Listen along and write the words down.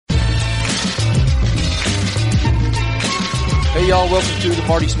Hey, y'all. Welcome to the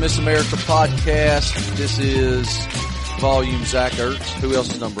Marty Smith's America podcast. This is Volume Zach Ertz. Who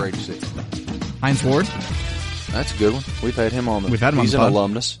else is number 86? Heinz Ward. That's a good one. We've had him on. We've had him on. He's an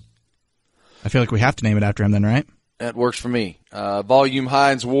alumnus. I feel like we have to name it after him then, right? That works for me. Volume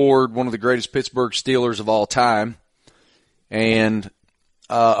Heinz Ward, one of the greatest Pittsburgh Steelers of all time. And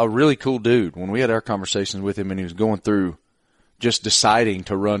a really cool dude. When we had our conversations with him and he was going through just deciding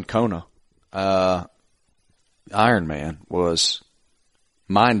to run Kona, Iron Man was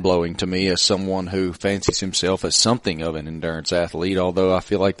mind-blowing to me as someone who fancies himself as something of an endurance athlete, although I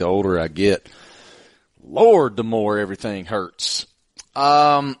feel like the older I get, Lord, the more everything hurts.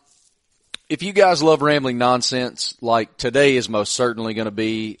 If you guys love rambling nonsense, like today is most certainly going to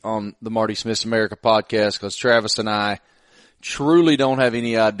be on the Marty Smith's America podcast, because Travis and I truly don't have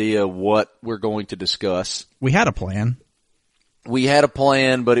any idea what we're going to discuss. We had a plan. We had a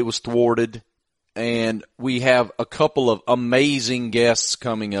plan, but it was thwarted. And we have a couple of amazing guests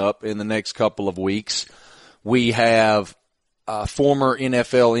coming up in the next couple of weeks. We have former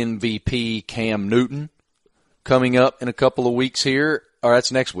NFL MVP Cam Newton coming up in a couple of weeks here. Or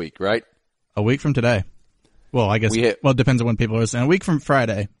that's next week, right? A week from today. Well, I guess, it depends on when people are listening. A week from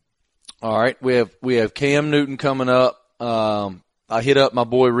Friday. All right. We have Cam Newton coming up. I hit up my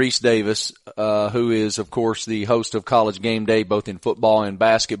boy Reese Davis, who is, of course, the host of College Game Day, both in football and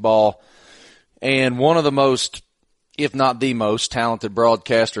basketball. And one of the most, if not the most, talented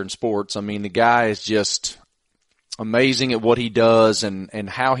broadcaster in sports. I mean, the guy is just amazing at what he does and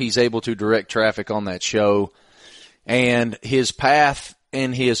how he's able to direct traffic on that show. And his path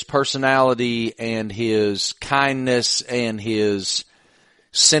and his personality and his kindness and his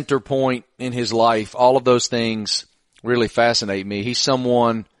center point in his life, all of those things really fascinate me. He's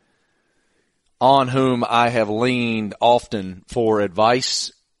someone on whom I have leaned often for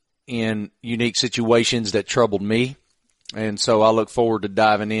advice in unique situations that troubled me. And so I look forward to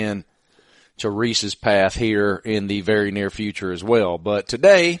diving in to Reese's path here in the very near future as well. But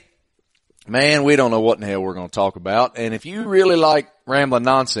today, man, we don't know what in the hell we're going to talk about. And if you really like rambling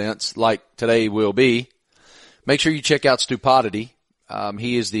nonsense, like today will be, make sure you check out Stupidity.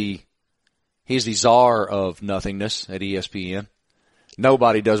 He is the czar of nothingness at ESPN.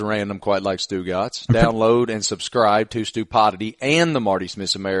 Nobody does random quite like Stu Gotts. Download and subscribe to Stupidity and the Marty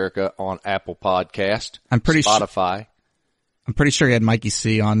Smith's America on Apple Podcast, Spotify. I'm pretty sure he had Mikey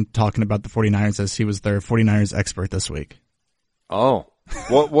C on talking about the 49ers as he was their 49ers expert this week. Oh.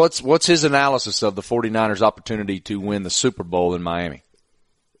 What's his analysis of the 49ers' opportunity to win the Super Bowl in Miami?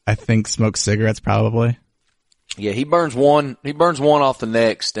 I think smoke cigarettes probably. Yeah, he burns one off the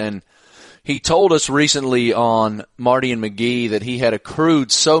next, and he told us recently on Marty and McGee that he had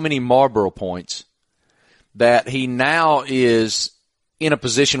accrued so many Marlboro points that he now is in a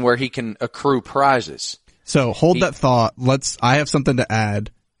position where he can accrue prizes. So hold that thought. I have something to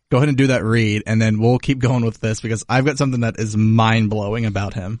add. Go ahead and do that read, and then we'll keep going with this because I've got something that is mind-blowing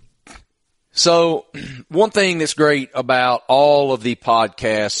about him. So one thing that's great about all of the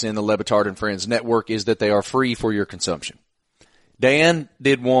podcasts in the Le Batard and Friends network is that they are free for your consumption. Dan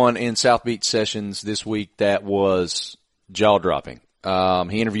did one in South Beach Sessions this week that was jaw-dropping.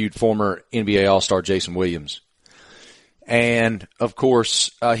 He interviewed former NBA All-Star Jason Williams. And, of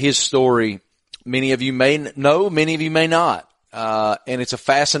course, his story, many of you may know, many of you may not. And it's a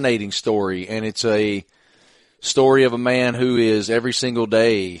fascinating story, and it's a story of a man who is every single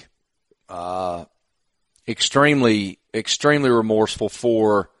day extremely, extremely remorseful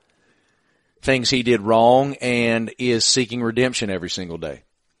for things he did wrong and is seeking redemption every single day.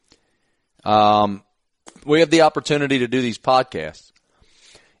 We have the opportunity to do these podcasts,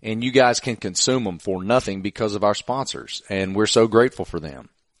 and you guys can consume them for nothing because of our sponsors, and we're so grateful for them.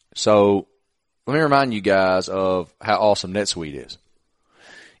 So let me remind you guys of how awesome NetSuite is.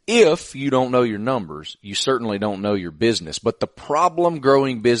 If you don't know your numbers, you certainly don't know your business. But the problem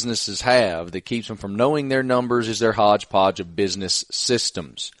growing businesses have that keeps them from knowing their numbers is their hodgepodge of business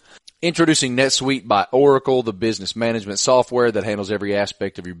systems. Introducing NetSuite by Oracle, the business management software that handles every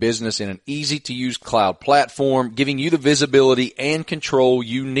aspect of your business in an easy-to-use cloud platform, giving you the visibility and control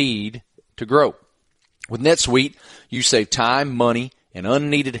you need to grow. With NetSuite, you save time, money, and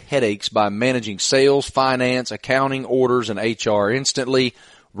unneeded headaches by managing sales, finance, accounting, orders, and HR instantly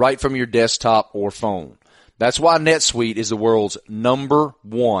right from your desktop or phone. That's why NetSuite is the world's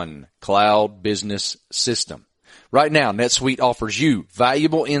 #1 cloud business system. Right now, NetSuite offers you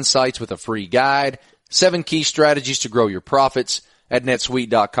valuable insights with a free guide, 7 key strategies to grow your profits at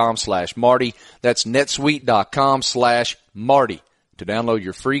netsuite.com/Marty. That's netsuite.com/Marty to download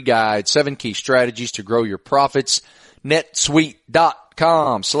your free guide, 7 key strategies to grow your profits,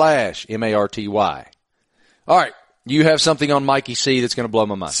 netsuite.com/MARTY. All right. You have something on Mikey C that's going to blow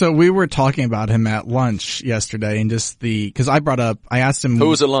my mind. So we were talking about him at lunch yesterday, and just because I asked him. Who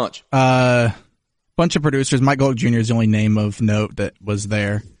was at lunch? Bunch of producers. Mike Golick Jr. is the only name of note that was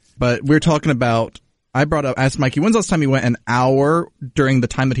there. But we were talking about, asked Mikey, when's the last time he went an hour during the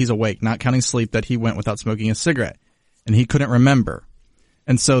time that he's awake, not counting sleep, that he went without smoking a cigarette? And he couldn't remember.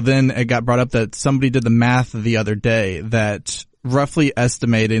 And so then it got brought up that somebody did the math the other day that roughly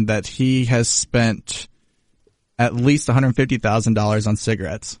estimating that he has spent at least $150,000 on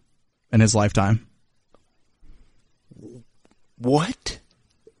cigarettes in his lifetime. What?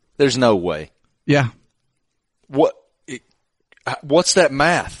 There's no way. Yeah. What's that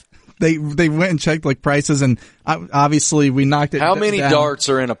math? They went and checked like prices, and obviously we knocked it. How many down. darts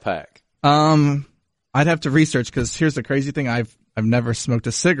are in a pack? I'd have to research, because here's the crazy thing: I've never smoked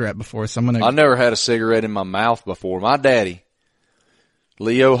a cigarette before, so I'm gonna. I've never had a cigarette in my mouth before. My daddy,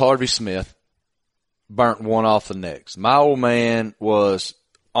 Leo Harvey Smith, burnt one off the next. My old man was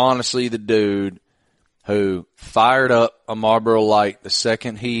honestly the dude who fired up a Marlboro Light the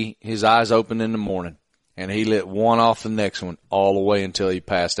second his eyes opened in the morning, and he lit one off the next one all the way until he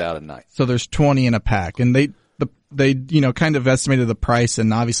passed out at night. So there's 20 in a pack, and they kind of estimated the price,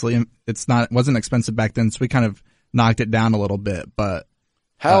 and obviously it wasn't expensive back then, so we kind of knocked it down a little bit. But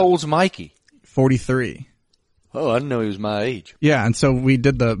how old's Mikey? 43. Oh, I didn't know he was my age. Yeah, and so we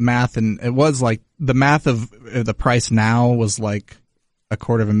did the math, and it was like the math of the price now was like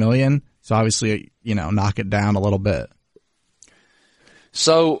 $250,000. So obviously, knock it down a little bit.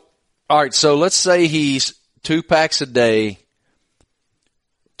 So, all right. So let's say he's 2 packs a day.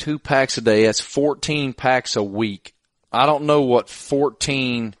 2 packs a day. That's 14 packs a week. I don't know what's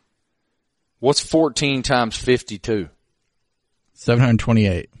 14 times 52?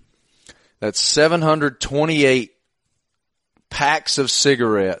 728. That's 728 packs of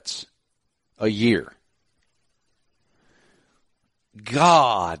cigarettes a year.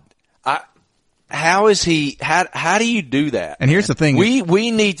 God. How is he, how do you do that? And here's the thing.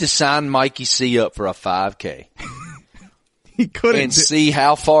 We need to sign Mikey C up for a 5K. He couldn't. And see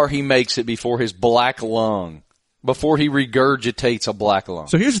how far he makes it before he regurgitates a black lung.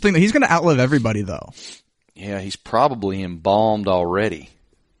 So here's the thing, that he's going to outlive everybody though. Yeah, he's probably embalmed already.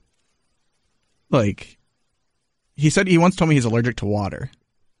 Like, he once told me he's allergic to water.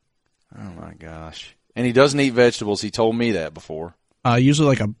 Oh my gosh. And he doesn't eat vegetables. He told me that before. Usually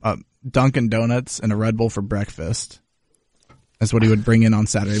like a Dunkin' Donuts and a Red Bull for breakfast. That's what he would bring in on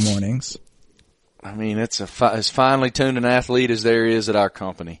Saturday mornings. I mean, it's as finely tuned an athlete as there is at our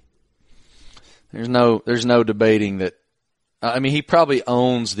company. There's no debating that. I mean, he probably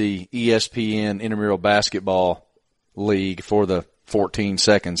owns the ESPN intramural basketball league for the 14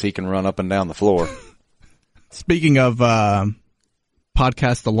 seconds he can run up and down the floor. Speaking of podcast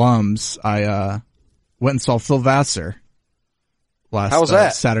alums, I went and saw Phil Vassar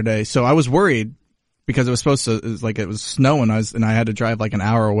last Saturday. So I was worried because it was snowing. I had to drive like an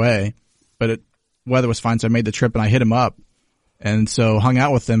hour away, but weather was fine. So I made the trip and I hit him up, and so hung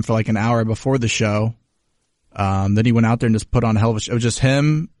out with him for like an hour before the show. Then he went out there and just put on a hell of a show. It was just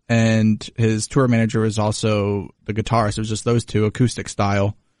him, and his tour manager was also the guitarist. It was just those two, acoustic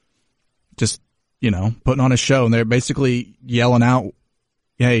style, just, putting on a show. And they're basically yelling out,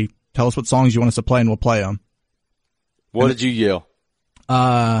 "Hey, tell us what songs you want us to play and we'll play them." What did you yell?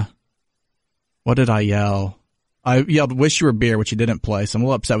 What did I yell? I yelled "Wish You Were Beer," which he didn't play, so I'm a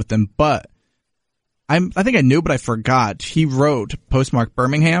little upset with him, but I think I knew, but I forgot. He wrote Postmark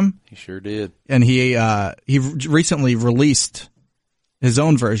Birmingham. He sure did. And he recently released his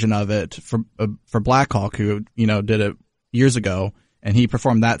own version of it for Black Hawk, who, did it years ago, and he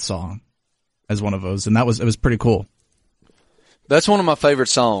performed that song as one of those, and it was pretty cool. That's one of my favorite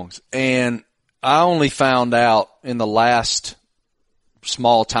songs, and I only found out in the last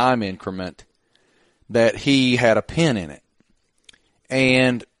small time increment that he had a pen in it.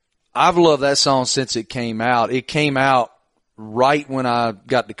 And I've loved that song since it came out. It came out right when I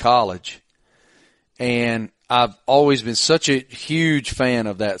got to college, and I've always been such a huge fan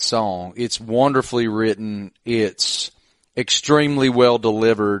of that song. It's wonderfully written. It's extremely well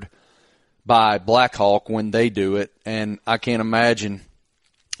delivered by Black Hawk when they do it, and I can't imagine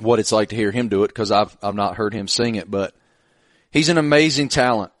what it's like to hear him do it because I've not heard him sing it, but he's an amazing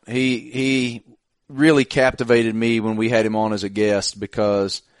talent. He really captivated me when we had him on as a guest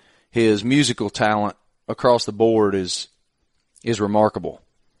because his musical talent across the board is remarkable.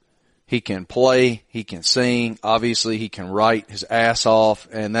 He can play, he can sing, obviously he can write his ass off,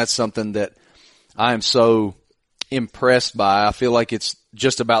 and that's something that I am so impressed by. I feel like it's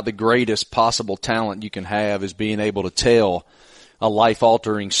just about the greatest possible talent you can have is being able to tell a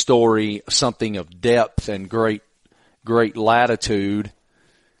life-altering story, something of depth and great great latitude,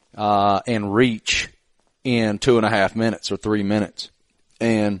 and reach in 2.5 minutes or 3 minutes.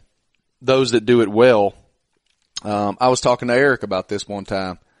 And those that do it well, I was talking to Eric about this one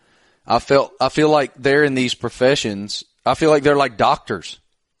time. I feel like they're in these professions. I feel like they're like doctors.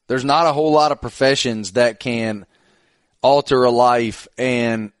 There's not a whole lot of professions that can alter a life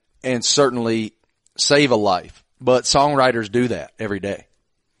and certainly save a life. But songwriters do that every day.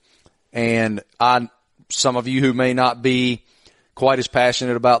 And some of you who may not be quite as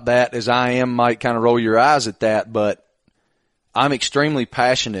passionate about that as I am might kind of roll your eyes at that, but I'm extremely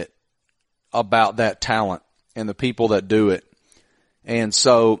passionate about that talent and the people that do it. And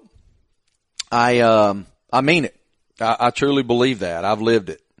so I mean it. I truly believe that. I've lived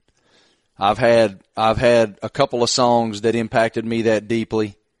it. I've had a couple of songs that impacted me that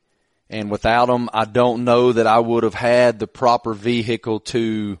deeply, and without them, I don't know that I would have had the proper vehicle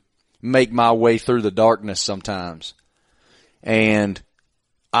to make my way through the darkness sometimes. And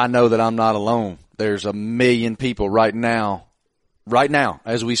I know that I'm not alone. There's 1 million people right now,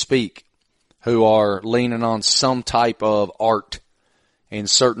 as we speak, who are leaning on some type of art and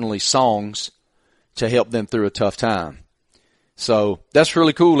certainly songs to help them through a tough time. So that's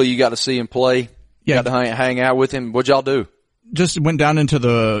really cool that you got to see him play. You got to hang out with him. What'd y'all do? Just went down into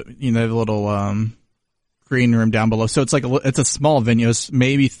the, the little, green room down below. So it's like it's a small venue. It's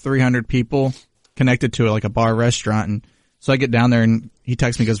maybe 300 people connected to it, like a bar restaurant. And so I get down there and he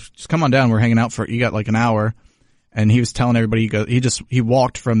texts me, goes, just come on down. We're hanging out you got like an hour. And he was telling everybody, he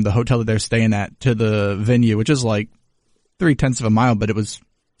walked from the hotel that they're staying at to the venue, which is like 0.3 of a mile, but it was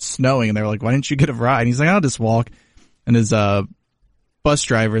snowing. And they were like, why didn't you get a ride? And he's like, I'll just walk. And his, bus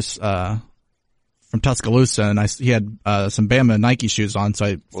drivers, from Tuscaloosa, and he had some Bama Nike shoes on.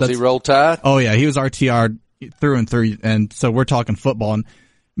 So was he Roll Tide? Oh yeah, he was RTR through and through. And so we're talking football. And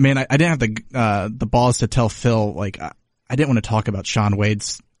man, I didn't have the balls to tell Phil, like I didn't want to talk about Sean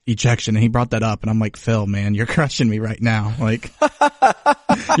Wade's ejection, and he brought that up, and I'm like, Phil, man, you're crushing me right now. Like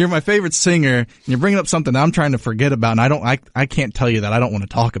you're my favorite singer, and you're bringing up something that I'm trying to forget about, and I can't tell you that I don't want to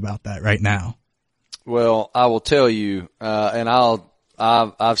talk about that right now. Well, I will tell you, and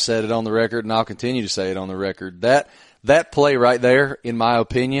I've said it on the record, and I'll continue to say it on the record. That play right there, in my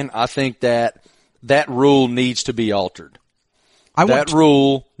opinion, I think that rule needs to be altered. That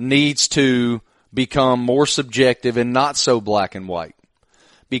rule needs to become more subjective and not so black and white,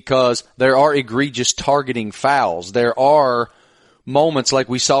 because there are egregious targeting fouls. There are moments like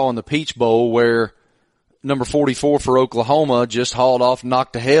we saw in the Peach Bowl where number 44 for Oklahoma just hauled off,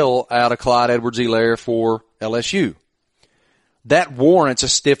 knocked the hell out of Clyde Edwards-Helaire for LSU. That warrants a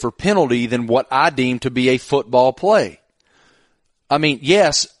stiffer penalty than what I deem to be a football play. I mean,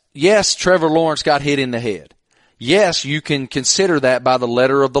 yes, Trevor Lawrence got hit in the head. Yes, you can consider that by the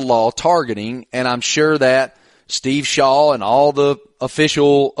letter of the law targeting, and I'm sure that Steve Shaw and all the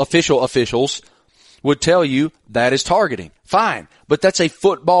officials would tell you that is targeting. Fine, but that's a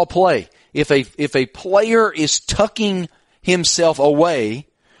football play. If a player is tucking himself away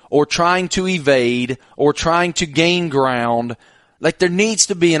or trying to evade or trying to gain ground, like there needs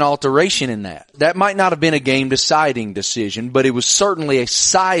to be an alteration in that. That might not have been a game deciding decision, but it was certainly a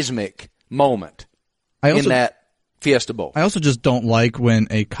seismic moment in that Fiesta Bowl. I also just don't like when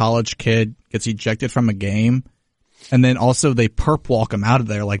a college kid gets ejected from a game and then also they perp walk him out of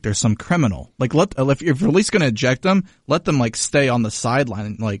there like there's some criminal. Like if you're at least going to eject them, let them like stay on the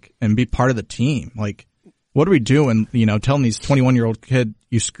sideline and be part of the team. Like what are we doing? Telling these 21-year-old kid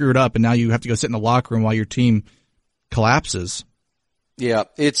you screwed up and now you have to go sit in the locker room while your team collapses. Yeah,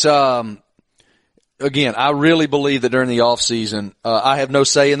 it's again, I really believe that during the off season, I have no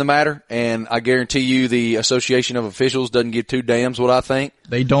say in the matter, and I guarantee you the Association of Officials doesn't give two damns what I think.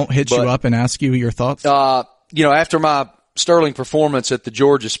 They don't hit you up and ask you your thoughts? After my sterling performance at the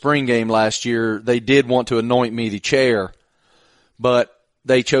Georgia spring game last year, they did want to anoint me the chair, but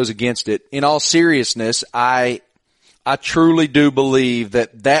they chose against it. In all seriousness, I truly do believe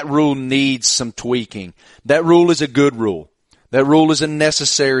that rule needs some tweaking. That rule is a good rule. That rule is a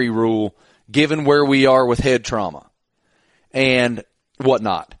necessary rule given where we are with head trauma and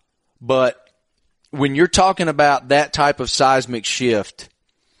whatnot. But when you're talking about that type of seismic shift,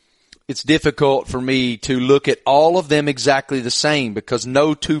 it's difficult for me to look at all of them exactly the same because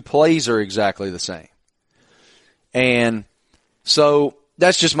no two plays are exactly the same. And so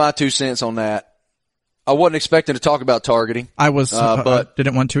that's just my 2 cents on that. I wasn't expecting to talk about targeting. I was, but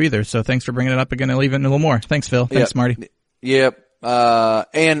didn't want to either. So thanks for bringing it up again and leaving it a little more. Thanks, Phil. Thanks, Marty. Yep.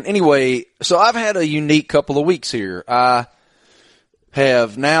 And anyway, so I've had a unique couple of weeks here. I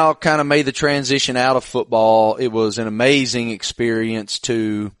have now kind of made the transition out of football. It was an amazing experience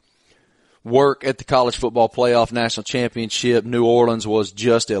to work at the College Football Playoff National Championship. New Orleans was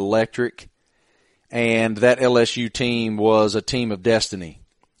just electric. And that LSU team was a team of destiny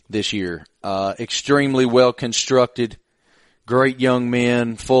this year. Extremely well constructed, great young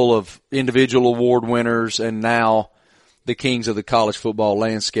men, full of individual award winners, and now the kings of the college football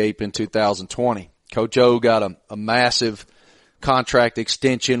landscape in 2020. Coach O got a massive contract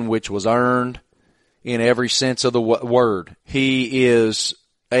extension, which was earned in every sense of the word. He is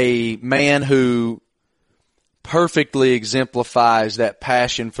a man who perfectly exemplifies that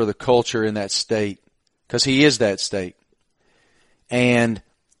passion for the culture in that state, because he is that state. And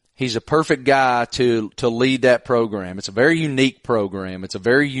he's a perfect guy to lead that program. It's a very unique program. It's a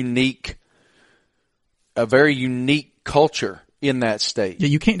very unique culture in that state. Yeah,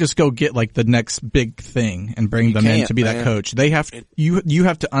 you can't just go get like the next big thing and bring them in to be that coach. They have you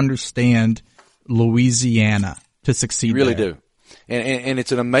have to understand Louisiana to succeed. You really there. do. And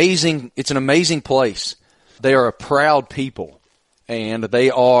it's an amazing place. They are a proud people, and they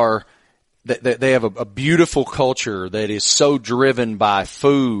have a beautiful culture that is so driven by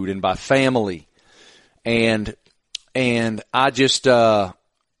food and by family. And I just, I'm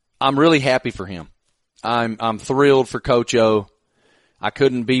really happy for him. I'm thrilled for Coach O. I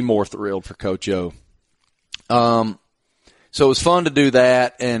couldn't be more thrilled for Coach O. So it was fun to do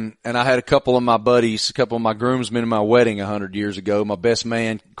that, and I had a couple of my buddies, a couple of my groomsmen in my wedding 100 years ago. My best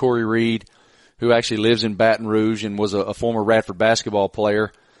man, Corey Reed, who actually lives in Baton Rouge and was a former Radford basketball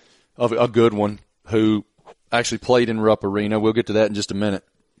player, a good one, who actually played in Rupp Arena. We'll get to that in just a minute.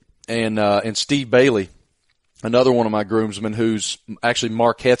 And Steve Bailey, another one of my groomsmen, who's actually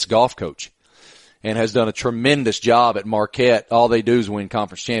Marquette's golf coach and has done a tremendous job at Marquette. All they do is win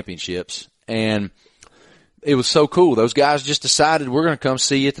conference championships. And it was so cool. Those guys just decided, we're going to come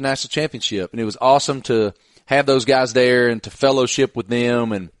see you at the national championship. And it was awesome to have those guys there and to fellowship with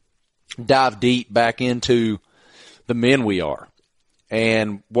them and dive deep back into the men we are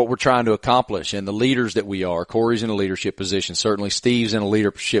and what we're trying to accomplish and the leaders that we are. Corey's in a leadership position. Certainly Steve's in a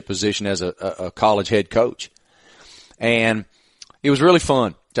leadership position as a college head coach. And it was really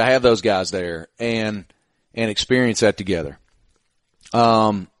fun to have those guys there and experience that together.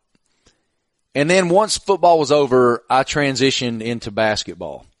 And then once football was over, I transitioned into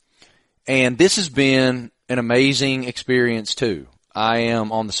basketball. And this has been an amazing experience too. I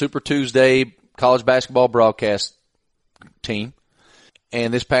am on the Super Tuesday college basketball broadcast team.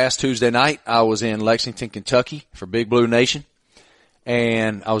 And this past Tuesday night, I was in Lexington, Kentucky for Big Blue Nation.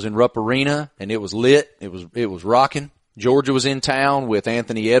 And I was in Rupp Arena, and it was lit. It was rocking. Georgia was in town with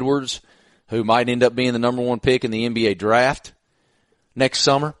Anthony Edwards, who might end up being the number one pick in the NBA draft next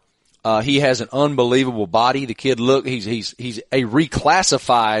summer. He has an unbelievable body. The kid he's a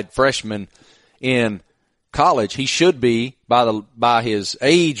reclassified freshman in college. He should be by his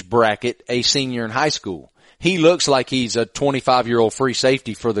age bracket a senior in high school. He looks like he's a 25-year-old free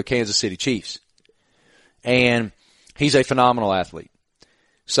safety for the Kansas City Chiefs. And he's a phenomenal athlete.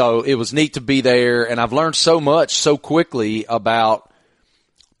 So it was neat to be there, and I've learned so much so quickly about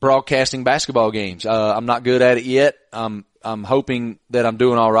broadcasting basketball games. I'm not good at it yet. I'm hoping that I'm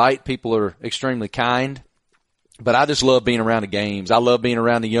doing all right. People are extremely kind. But I just love being around the games. I love being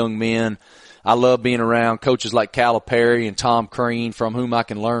around the young men. I love being around coaches like Calipari and Tom Crean, from whom I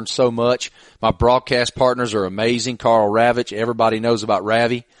can learn so much. My broadcast partners are amazing. Carl Ravitch, everybody knows about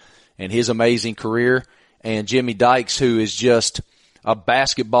Ravi and his amazing career. And Jimmy Dykes, who is just a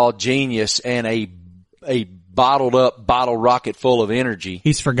basketball genius and a bottled up bottle rocket full of energy.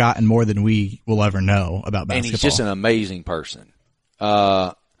 He's forgotten more than we will ever know about basketball. And he's just an amazing person.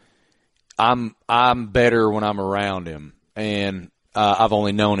 I'm better when I'm around him, and I've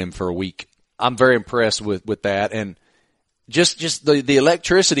only known him for a week. I'm very impressed with that, and just the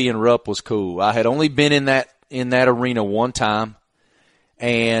electricity in Rupp was cool. I had only been in that arena one time,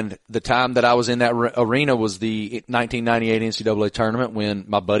 and the time that I was in that arena was the 1998 NCAA tournament, when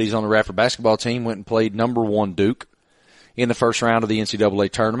my buddies on the Radford basketball team went and played number 1 Duke in the first round of the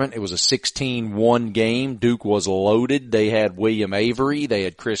NCAA tournament. It was a 16-1 game. Duke was loaded. They had William Avery. They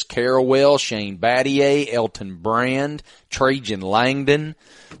had Chris Carrawell, Shane Battier, Elton Brand, Trajan Langdon.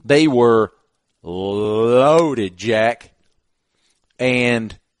 They were loaded, Jack.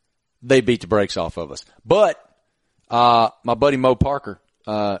 And they beat the brakes off of us. But my buddy Mo Parker,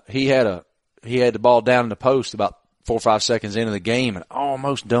 he had the ball down in the post about 4 or 5 seconds into the game and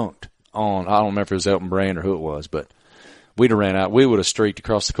almost dunked on, I don't remember if it was Elton Brand or who it was, but we'd have ran out. We would have streaked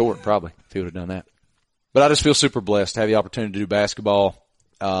across the court probably if he would have done that. But I just feel super blessed to have the opportunity to do basketball.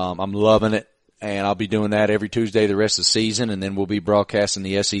 I'm loving it, and I'll be doing that every Tuesday the rest of the season, and then we'll be broadcasting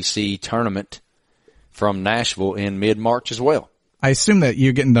the SEC tournament from Nashville in mid-March as well. I assume that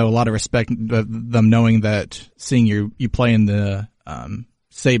you're getting a lot of respect, them knowing that seeing you play in the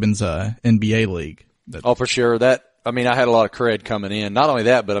Saban's NBA league. Oh, for sure. I had a lot of cred coming in. Not only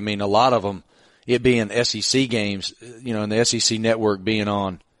that, but a lot of them, it being SEC games, and the SEC network being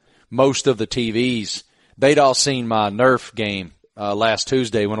on most of the TVs, they'd all seen my Nerf game last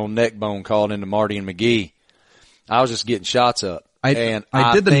Tuesday when old Neckbone called into Marty and McGee. I was just getting shots up. I think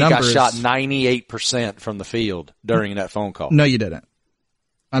I shot 98% from the field during that phone call. No, you didn't.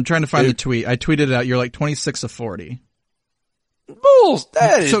 I'm trying to find the tweet. I tweeted it out. You're like 26 of 40. Bulls,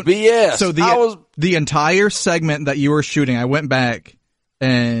 that is BS. So the entire segment that you were shooting, I went back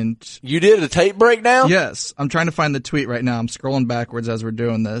and... You did a tape breakdown? Yes. I'm trying to find the tweet right now. I'm scrolling backwards as we're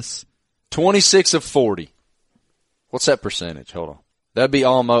doing this. 26 of 40. What's that percentage? Hold on. That'd be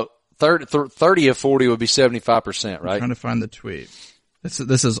almost... 30 of 40 would be 75%, right? I'm trying to find the tweet. This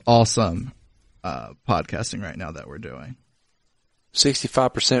is awesome podcasting right now that we're doing.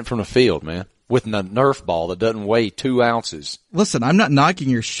 65% from the field, man, with a Nerf ball that doesn't weigh 2 ounces. Listen, I'm not knocking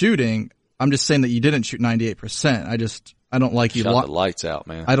your shooting. I'm just saying that you didn't shoot 98%. I don't like you. Shot the lights out,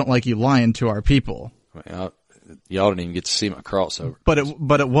 man. I don't like you lying to our people. Y'all didn't even get to see my crossover.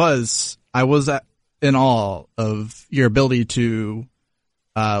 I was in awe of your ability to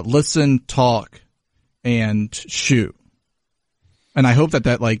listen, talk, and shoot. And I hope that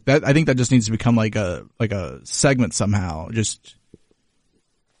I think that just needs to become like a segment somehow. Just,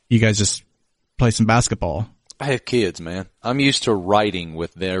 you guys just play some basketball. I have kids, man. I'm used to writing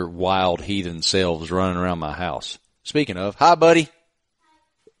with their wild heathen selves running around my house. Speaking of, hi buddy.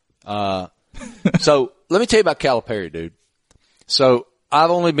 So let me tell you about Calipari, dude. So I've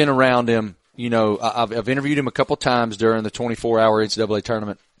only been around him. I've interviewed him a couple times during the 24-hour NCAA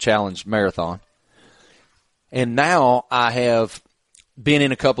Tournament Challenge Marathon. And now I have been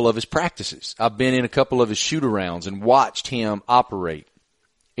in a couple of his practices. I've been in a couple of his shoot-arounds and watched him operate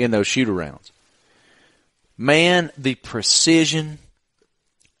in those shoot-arounds. Man, the precision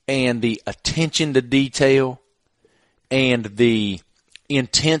and the attention to detail and the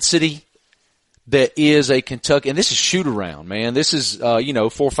intensity that is a Kentucky, and this is shoot around, man. This is,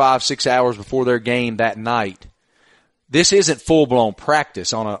 4, 5, 6 hours before their game that night. This isn't full blown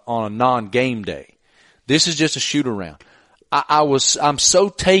practice on a non-game day. This is just a shoot around. I'm so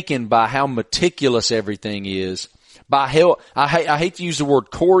taken by how meticulous everything is. I hate to use the word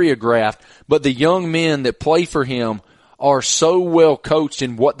choreographed, but the young men that play for him are so well coached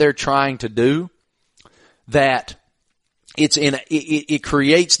in what they're trying to do that it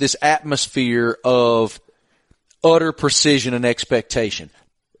creates this atmosphere of utter precision and expectation.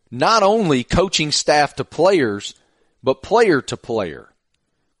 Not only coaching staff to players, but player to player.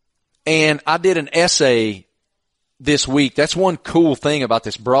 And I did an essay this week. That's one cool thing about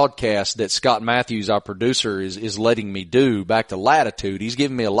this broadcast that Scott Matthews, our producer, is letting me do back to latitude. He's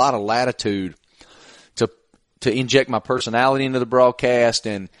giving me a lot of latitude to inject my personality into the broadcast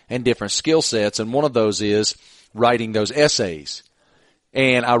and different skill sets. And one of those is writing those essays.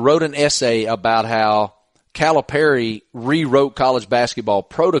 And I wrote an essay about how Calipari rewrote college basketball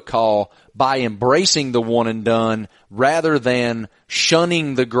protocol by embracing the one and done rather than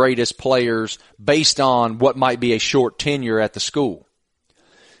shunning the greatest players based on what might be a short tenure at the school.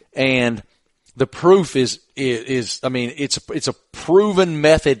 And the proof it's a proven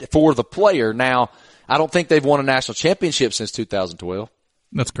method for the player. Now, I don't think they've won a national championship since 2012.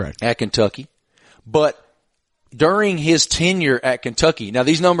 That's correct. At Kentucky. But during his tenure at Kentucky, now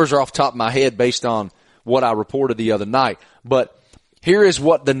these numbers are off the top of my head based on what I reported the other night, but here is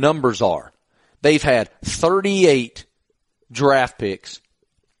what the numbers are. They've had 38 draft picks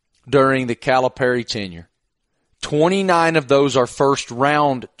during the Calipari tenure. 29 of those are first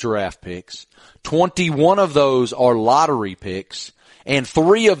round draft picks. 21 of those are lottery picks. And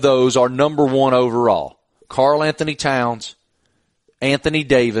 3 of those are number 1 overall. Karl Anthony Towns, Anthony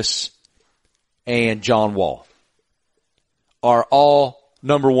Davis, and John Wall are all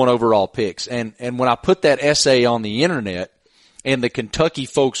number 1 overall picks. And when I put that essay on the internet and the Kentucky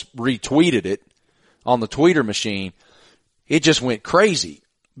folks retweeted it on the tweeter machine, it just went crazy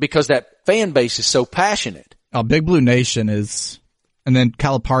because that fan base is so passionate. Oh, Big Blue Nation is, and then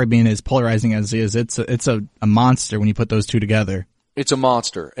Calipari being as polarizing as he is, it's a monster when you put those two together. It's a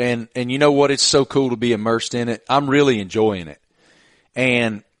monster. And you know what? It's so cool to be immersed in it. I'm really enjoying it.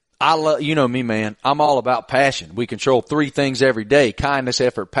 And I love, you know me, man. I'm all about passion. We control 3 things every day: kindness,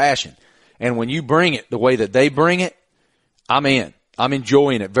 effort, passion. And when you bring it the way that they bring it, I'm in. I'm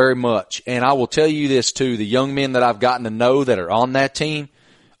enjoying it very much. And I will tell you this too. The young men that I've gotten to know that are on that team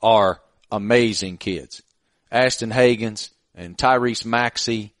are amazing kids. Ashton Hagans and Tyrese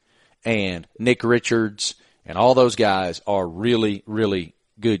Maxey and Nick Richards And all those guys are really, really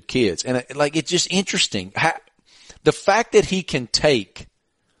good kids. And it's just interesting. The fact that he can take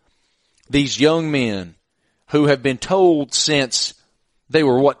these young men who have been told since they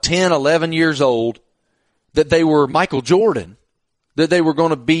were, 10, 11 years old, that they were Michael Jordan, that they were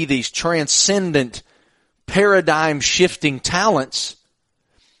going to be these transcendent, paradigm-shifting talents,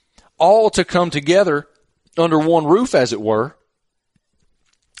 all to come together under one roof, as it were,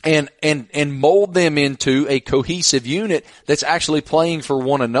 and mold them into a cohesive unit that's actually playing for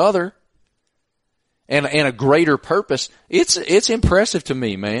one another and a greater purpose. It's impressive to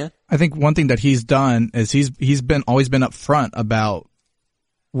me, man. I think one thing that he's done is he's always been upfront about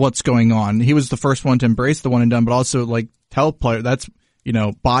what's going on. He was the first one to embrace the one and done, but also like tell players that's,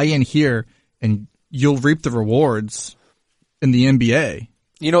 buy in here and you'll reap the rewards in the NBA.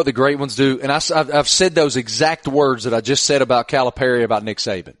 You know what the great ones do? And I've said those exact words that I just said about Calipari, about Nick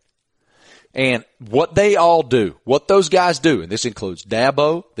Saban. And what they all do, what those guys do, and this includes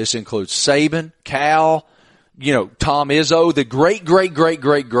Dabo, this includes Saban, Cal, Tom Izzo, the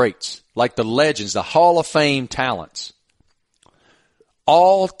greats, like the legends, the Hall of Fame talents,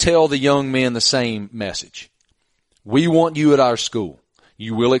 all tell the young men the same message. We want you at our school.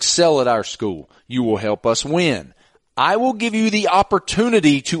 You will excel at our school. You will help us win. I will give you the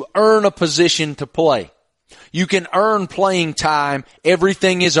opportunity to earn a position to play. You can earn playing time.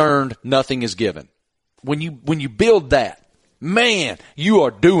 Everything is earned. Nothing is given. When you build that, man, you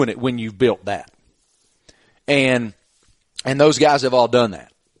are doing it when you've built that. And those guys have all done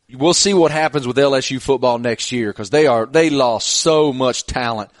that. We'll see what happens with LSU football next year because they lost so much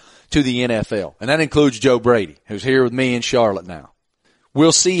talent to the NFL. And that includes Joe Brady, who's here with me in Charlotte now.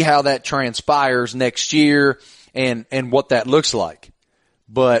 We'll see how that transpires next year and what that looks like.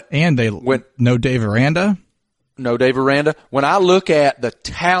 But no Dave Aranda? No Dave Aranda. When I look at the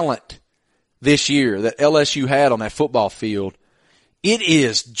talent this year that LSU had on that football field, it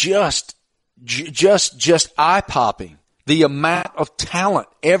is just eye-popping. The amount of talent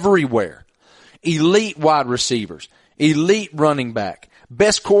everywhere. Elite wide receivers, elite running back,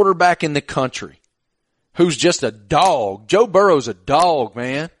 best quarterback in the country, who's just a dog. Joe Burrow's a dog,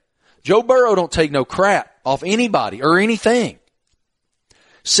 man. Joe Burrow don't take no crap off anybody or anything.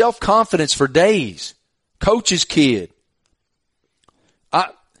 Self-confidence for days. Coach's kid.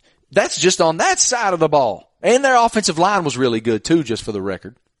 That's just on that side of the ball. And their offensive line was really good too, just for the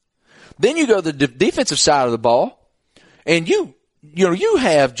record. Then you go to the defensive side of the ball, and you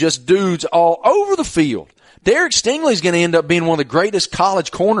have just dudes all over the field. Derek Stingley's going to end up being one of the greatest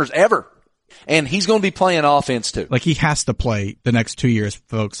college corners ever. And he's going to be playing offense too. Like he has to play the next 2 years,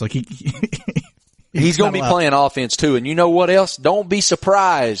 folks. Like he's going to be playing offense too. And you know what else? Don't be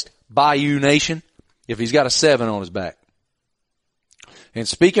surprised, Bayou Nation, if he's got a 7 on his back. And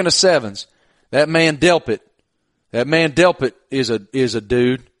speaking of 7s, that man Delpit is a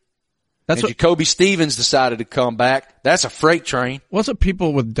dude. That's what Jacoby Stevens decided to come back. That's a freight train. What's what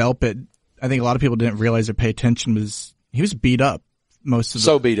people with Delpit, I think a lot of people didn't realize or pay attention, was he was beat up most of the.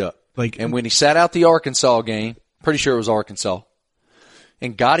 So beat up. And when he sat out the Arkansas game, pretty sure it was Arkansas,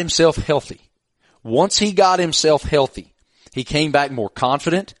 and got himself healthy. Once he got himself healthy, he came back more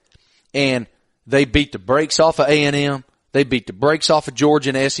confident, and they beat the brakes off of A&M. They beat the brakes off of Georgia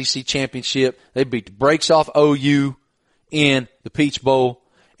in the SEC championship. They beat the brakes off OU in the Peach Bowl,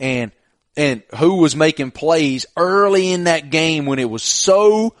 and who was making plays early in that game when it was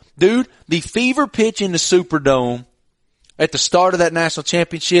the fever pitch in the Superdome at the start of that national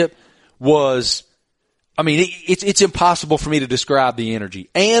championship was, it's impossible for me to describe the energy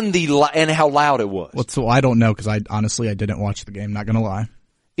and how loud it was. Well, so I don't know because I didn't watch the game, not gonna lie.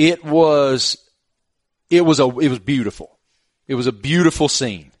 It was beautiful. It was a beautiful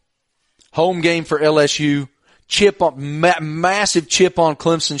scene. Home game for LSU, massive chip on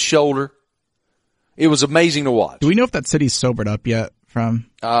Clemson's shoulder. It was amazing to watch. Do we know if that city's sobered up yet from?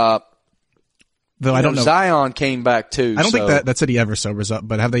 Though I don't know. Zion came back too. I don't think that city ever sobers up,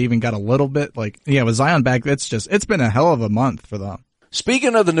 but have they even got a little bit? With Zion back, it's been a hell of a month for them.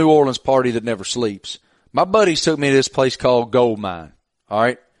 Speaking of the New Orleans party that never sleeps, my buddies took me to this place called Gold Mine. All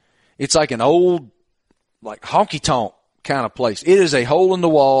right. It's like an old, honky tonk kind of place. It is a hole in the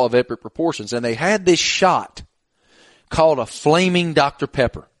wall of epic proportions. And they had this shot called a flaming Dr.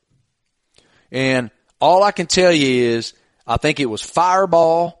 Pepper. And all I can tell you is I think it was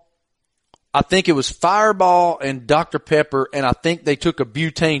Fireball and Dr. Pepper, and I think they took a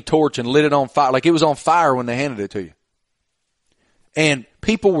butane torch and lit it on fire. Like it was on fire when they handed it to you. And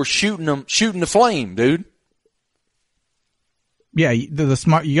people were shooting the flame, dude. Yeah, the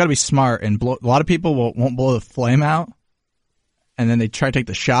smart. You got to be smart, and a lot of people won't blow the flame out, and then they try to take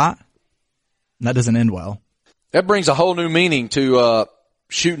the shot, and that doesn't end well. that brings a whole new meaning to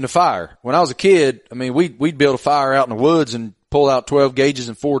shooting a fire. When I was a kid, I mean, we'd build a fire out in the woods and pull out 12 gauges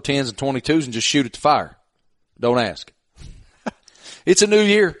and 4 10s and 22s and just shoot at the fire. Don't ask. It's a new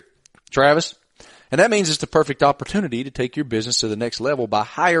year, Travis. And that means it's the perfect opportunity to take your business to the next level by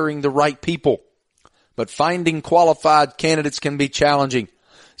hiring the right people. But finding qualified candidates can be challenging.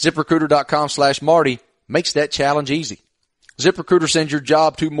 ZipRecruiter.com/Marty makes that challenge easy. ZipRecruiter sends your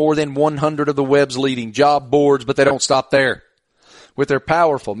job to more than 100 of the web's leading job boards, but they don't stop there. With their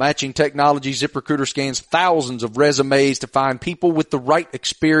powerful matching technology, ZipRecruiter scans thousands of resumes to find people with the right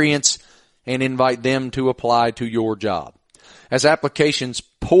experience and invite them to apply to your job. As applications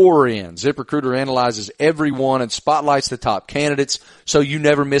pour in, ZipRecruiter analyzes everyone and spotlights the top candidates so you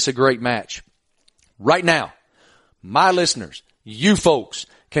never miss a great match. Right now, my listeners, you folks,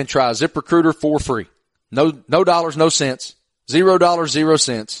 can try ZipRecruiter for free. No dollars, no cents. $0, 0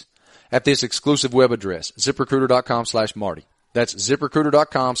 cents at this exclusive web address, ZipRecruiter.com/Marty. That's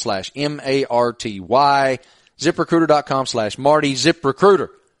ZipRecruiter.com/MARTY. ZipRecruiter.com/Marty. ZipRecruiter,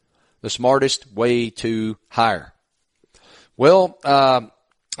 the smartest way to hire. Well, I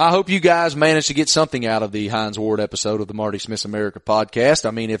hope you guys managed to get something out of the Hines Ward episode of the Marty Smith's America podcast.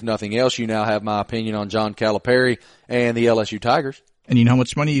 I mean, if nothing else, you now have my opinion on John Calipari and the LSU Tigers. And you know how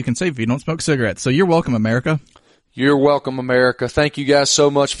much money you can save if you don't smoke cigarettes. So you're welcome, America. You're welcome, America. Thank you guys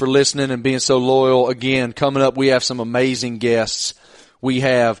so much for listening and being so loyal. Again, coming up, we have some amazing guests. We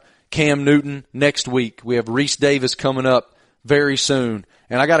have Cam Newton next week. We have Reese Davis coming up very soon.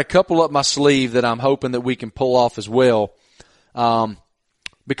 And I got a couple up my sleeve that I'm hoping that we can pull off as well.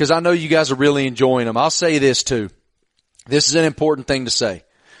 Because I know you guys are really enjoying them. I'll say this too. This is an important thing to say.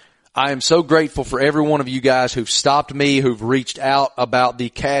 I am so grateful for every one of you guys who've stopped me, who've reached out about the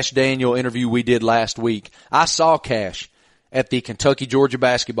Cash Daniel interview we did last week. I saw Cash at the Kentucky-Georgia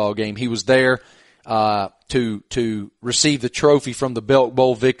basketball game. He was there to receive the trophy from the Belk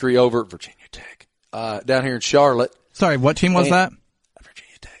Bowl victory over at Virginia Tech down here in Charlotte. Sorry, what team was that?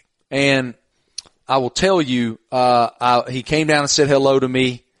 Virginia Tech. And I will tell you, he came down and said hello to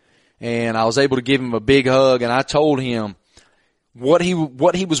me, and I was able to give him a big hug, and I told him what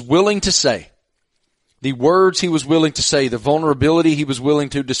he was willing to say, the words he was willing to say, the vulnerability he was willing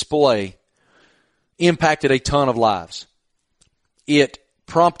to display impacted a ton of lives. It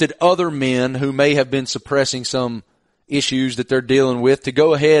prompted other men who may have been suppressing some issues that they're dealing with to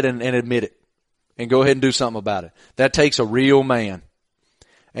go ahead and admit it and go ahead and do something about it. That takes a real man.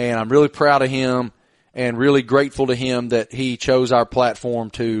 And I'm really proud of him and really grateful to him that he chose our platform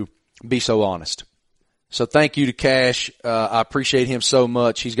to be so honest. So thank you to Cash. I appreciate him so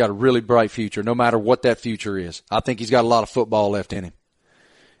much. He's got a really bright future, no matter what that future is. I think he's got a lot of football left in him.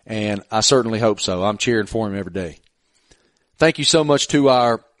 And I certainly hope so. I'm cheering for him every day. Thank you so much to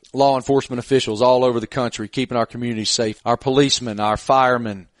our law enforcement officials all over the country, keeping our communities safe. Our policemen, our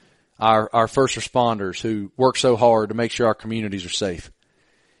firemen, our first responders who work so hard to make sure our communities are safe.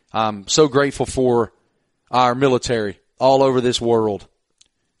 I'm so grateful for our military all over this world,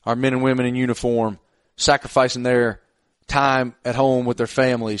 our men and women in uniform, sacrificing their time at home with their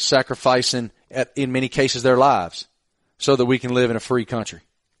families, sacrificing, in many cases, their lives so that we can live in a free country,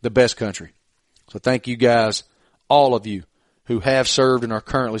 the best country. So thank you guys, all of you who have served and are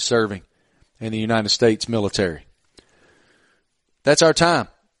currently serving in the United States military. That's our time.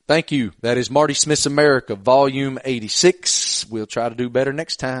 Thank you. That is Marty Smith's America, Volume 86. We'll try to do better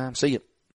next time. See you.